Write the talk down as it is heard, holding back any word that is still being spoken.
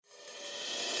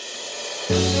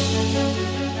Hello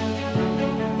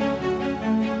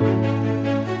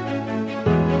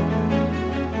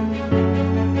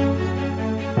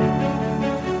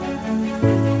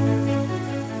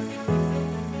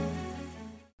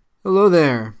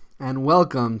there, and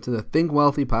welcome to the Think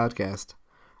Wealthy podcast.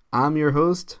 I'm your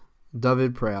host,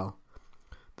 David Prale.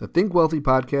 The Think Wealthy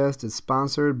podcast is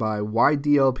sponsored by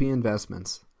YDLP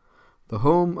Investments, the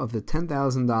home of the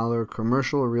 $10,000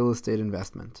 commercial real estate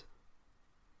investment.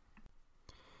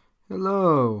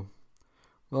 Hello,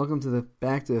 welcome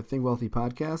back to the Think Wealthy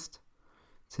podcast.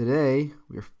 Today,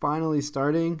 we're finally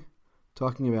starting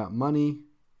talking about money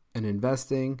and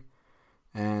investing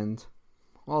and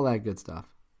all that good stuff.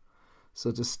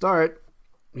 So to start,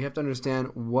 we have to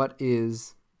understand what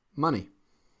is money,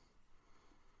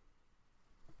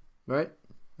 right?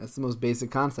 That's the most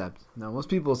basic concept. Now, most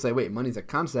people say, wait, money's a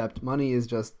concept. Money is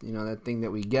just, that thing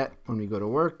that we get when we go to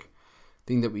work,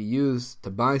 thing that we use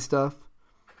to buy stuff.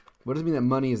 What does it mean that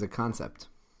money is a concept?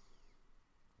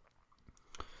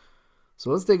 So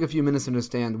let's take a few minutes to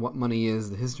understand what money is,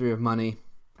 the history of money,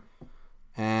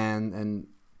 and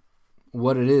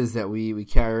what it is that we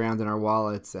carry around in our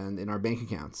wallets and in our bank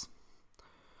accounts.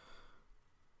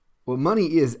 What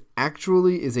money is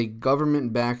actually is a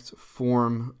government-backed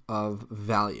form of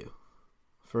value.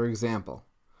 For example,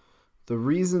 the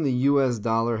reason the US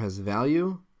dollar has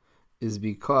value is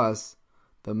because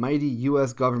the mighty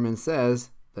US government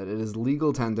says that it is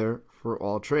legal tender for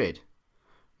all trade,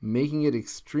 making it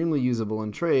extremely usable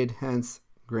in trade, hence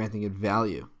granting it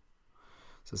value.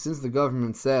 So since the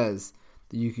government says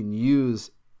that you can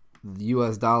use the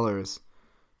US dollars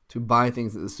to buy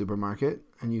things at the supermarket,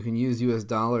 and you can use US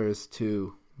dollars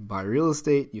to buy real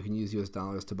estate, you can use US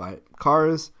dollars to buy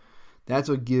cars, that's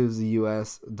what gives the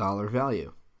US dollar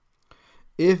value.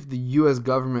 If the US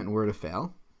government were to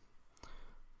fail,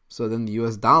 so then the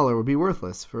US dollar would be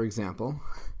worthless. For example,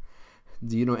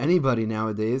 do you know anybody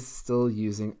nowadays still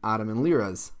using Ottoman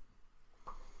liras?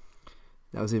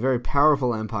 That was a very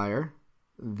powerful empire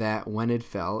that when it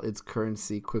fell, its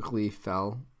currency quickly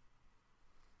fell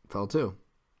too.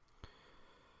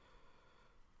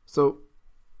 So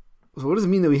what does it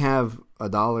mean that we have a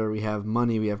dollar, we have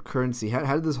money, we have currency?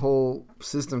 How did this whole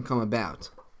system come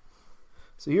about?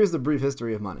 So here's the brief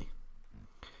history of money.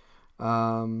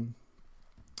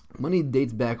 Money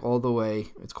dates back all the way,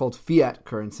 it's called fiat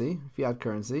currency.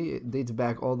 It dates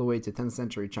back all the way to 10th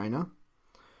century China.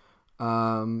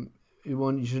 You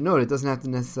should note it doesn't have to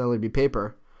necessarily be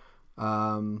paper.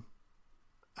 And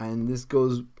this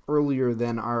goes earlier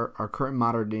than our current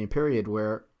modern day period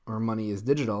where our money is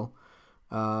digital.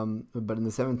 But in the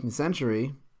 17th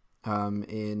century,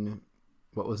 in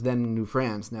what was then New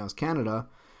France, now is Canada,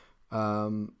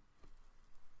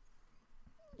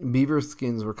 beaver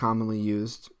skins were commonly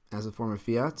used as a form of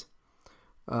fiat.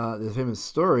 There's a famous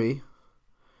story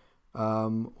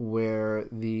where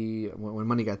when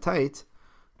money got tight,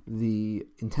 the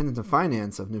intendant of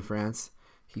finance of New France,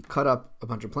 he cut up a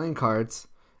bunch of playing cards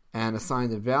and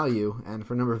assigned a value, and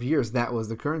for a number of years that was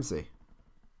the currency.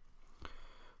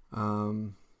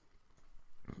 Even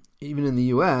in the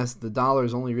U.S., the dollar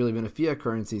has only really been a fiat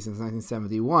currency since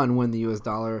 1971 when the U.S.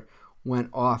 dollar went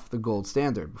off the gold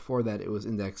standard. Before that, it was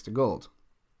indexed to gold.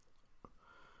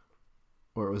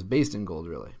 Or it was based in gold,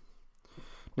 really.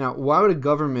 Now, why would a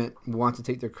government want to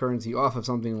take their currency off of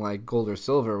something like gold or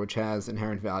silver, which has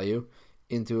inherent value,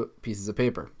 into pieces of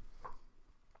paper?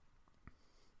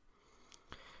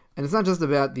 And it's not just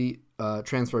about the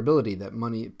transferability, that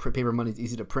paper money is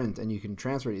easy to print and you can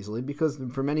transfer it easily, because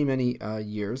for many, many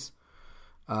years,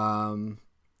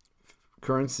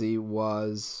 currency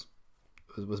was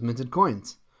minted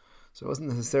coins. So it wasn't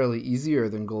necessarily easier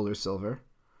than gold or silver.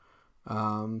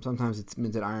 Sometimes it's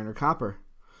minted iron or copper.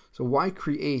 So why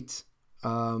create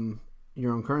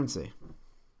your own currency?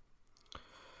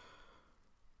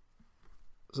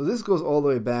 So this goes all the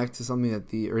way back to something that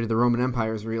the Roman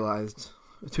empires realized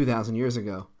 2,000 years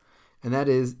ago, and that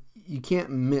is you can't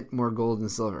mint more gold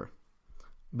and silver,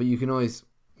 but you can always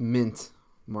mint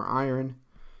more iron.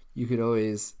 You could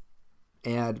always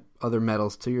add other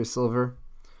metals to your silver.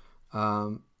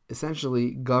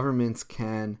 Essentially, governments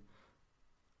can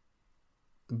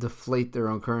deflate their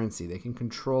own currency. They can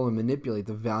control and manipulate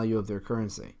the value of their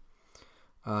currency.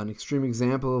 An extreme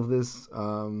example of this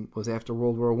was after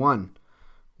World War I,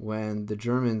 when the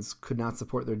Germans could not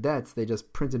support their debts. They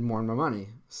just printed more and more money.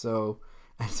 So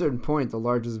at a certain point, the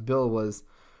largest bill was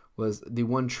the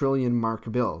 1 trillion mark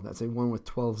bill. That's a one with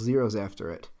 12 zeros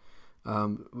after it,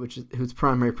 whose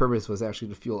primary purpose was actually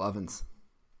to fuel ovens.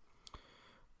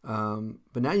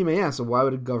 But now you may ask, so why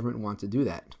would a government want to do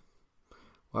that?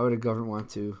 Why would a government want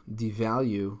to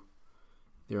devalue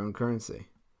their own currency.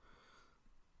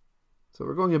 So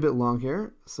we're going a bit long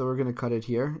here, so we're going to cut it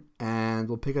here, and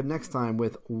we'll pick up next time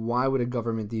with why would a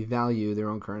government devalue their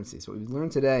own currency. So what we've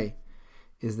learned today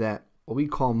is that what we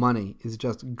call money is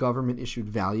just government-issued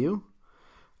value.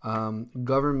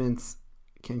 Governments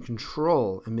can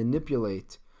control and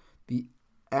manipulate the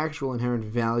actual inherent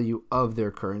value of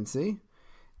their currency.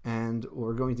 And what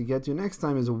we're going to get to next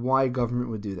time is why government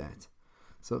would do that.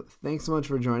 So thanks so much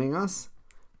for joining us,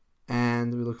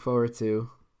 and we look forward to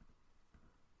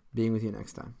being with you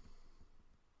next time.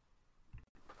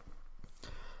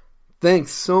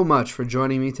 Thanks so much for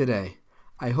joining me today.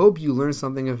 I hope you learned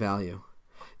something of value.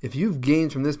 If you've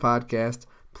gained from this podcast,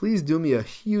 please do me a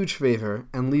huge favor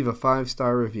and leave a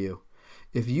 5-star review.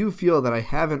 If you feel that I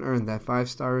haven't earned that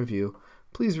 5-star review,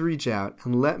 please reach out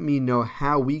and let me know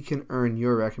how we can earn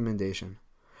your recommendation.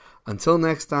 Until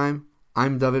next time,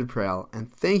 I'm David Preil,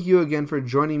 and thank you again for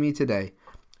joining me today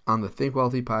on the Think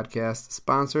Wealthy podcast,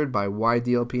 sponsored by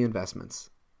YDLP Investments.